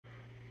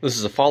This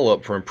is a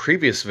follow-up from a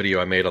previous video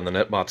I made on the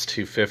Netbotz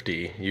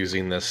 250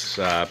 using this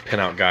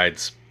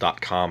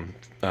pinoutguides.com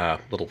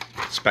little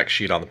spec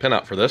sheet on the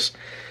pinout for this.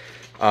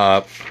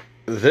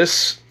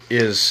 This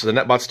is the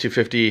Netbotz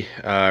 250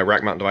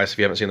 rack mount device if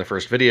you haven't seen the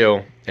first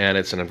video, and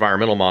it's an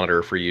environmental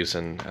monitor for use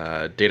in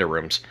data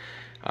rooms.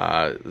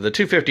 The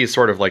 250 is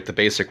sort of like the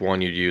basic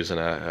one you'd use in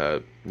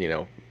a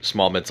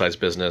small mid-sized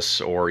business,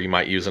 or you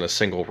might use in a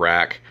single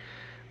rack.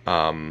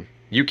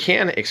 You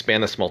can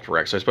expand this to multiple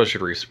racks, so I suppose I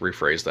should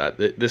rephrase that.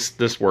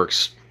 This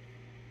works,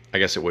 I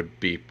guess it would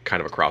be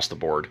kind of across the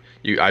board.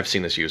 I've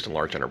seen this used in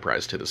large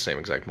enterprise to the same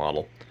exact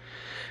model.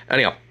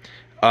 Anyhow,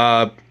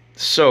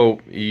 so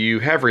you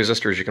have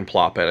resistors you can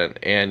plop in it,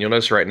 and you'll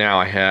notice right now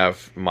I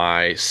have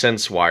my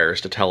sense wires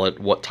to tell it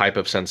what type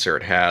of sensor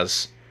it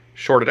has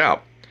shorted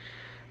out.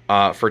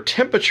 For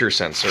temperature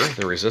sensor,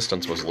 the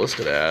resistance was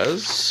listed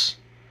as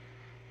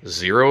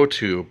 0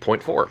 to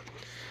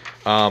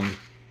 0.4.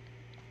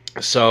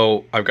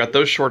 So I've got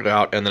those shorted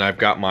out, and then I've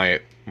got my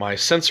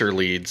sensor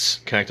leads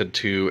connected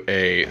to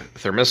a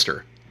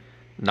thermistor,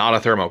 not a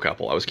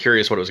thermocouple. I was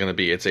curious what it was going to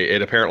be.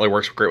 It apparently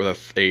works great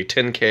with a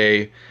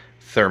 10K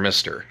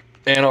thermistor.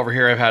 And over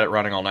here I've had it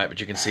running all night, but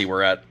you can see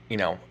we're at,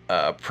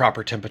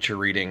 proper temperature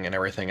reading and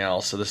everything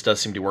else. So this does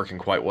seem to be working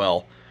quite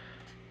well.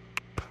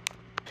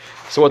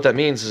 So what that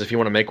means is if you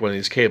want to make one of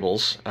these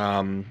cables,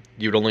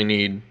 you'd only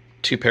need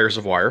 2 pairs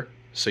of wire.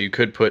 So you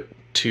could put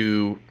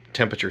 2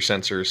 temperature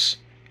sensors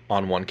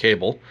on one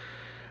cable.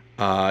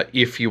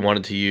 If you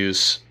wanted to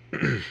use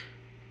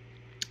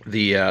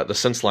the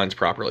sense lines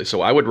properly.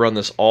 So I would run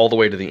this all the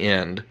way to the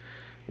end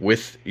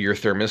with your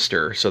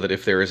thermistor, so that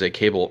if there is a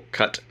cable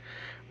cut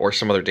or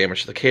some other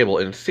damage to the cable,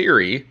 in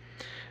theory,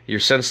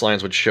 your sense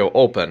lines would show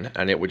open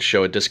and it would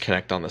show a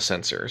disconnect on the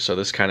sensor. So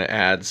this kind of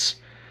adds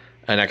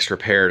an extra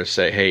pair to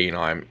say, hey,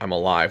 I'm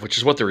alive, which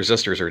is what the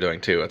resistors are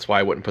doing too. That's why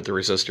I wouldn't put the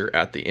resistor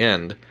at the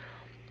end.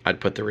 I'd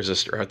put the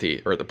resistor at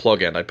the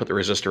plug end. I'd put the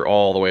resistor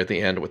all the way at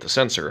the end with the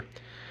sensor,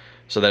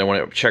 so that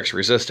when it checks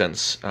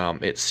resistance,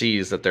 it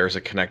sees that there's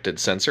a connected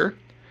sensor.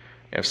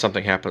 If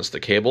something happens to the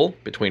cable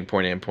between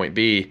point A and point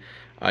B,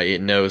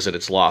 it knows that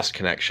it's lost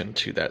connection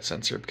to that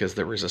sensor because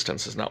the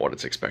resistance is not what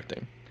it's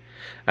expecting.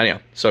 Anyhow,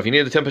 so if you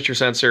need a temperature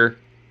sensor,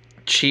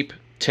 cheap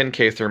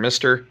 10K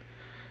thermistor,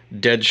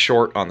 dead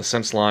short on the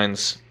sense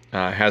lines,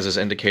 has as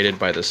indicated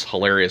by this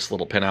hilarious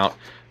little pinout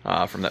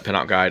from that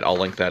pinout guide. I'll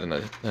link that in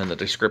the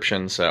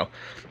description. So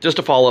just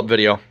a follow-up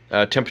video.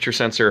 Temperature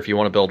sensor, if you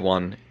want to build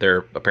one,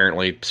 they're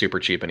apparently super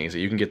cheap and easy.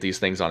 You can get these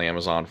things on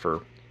Amazon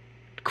for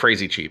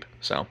crazy cheap.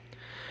 So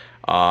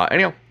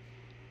anyhow,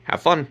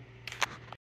 have fun.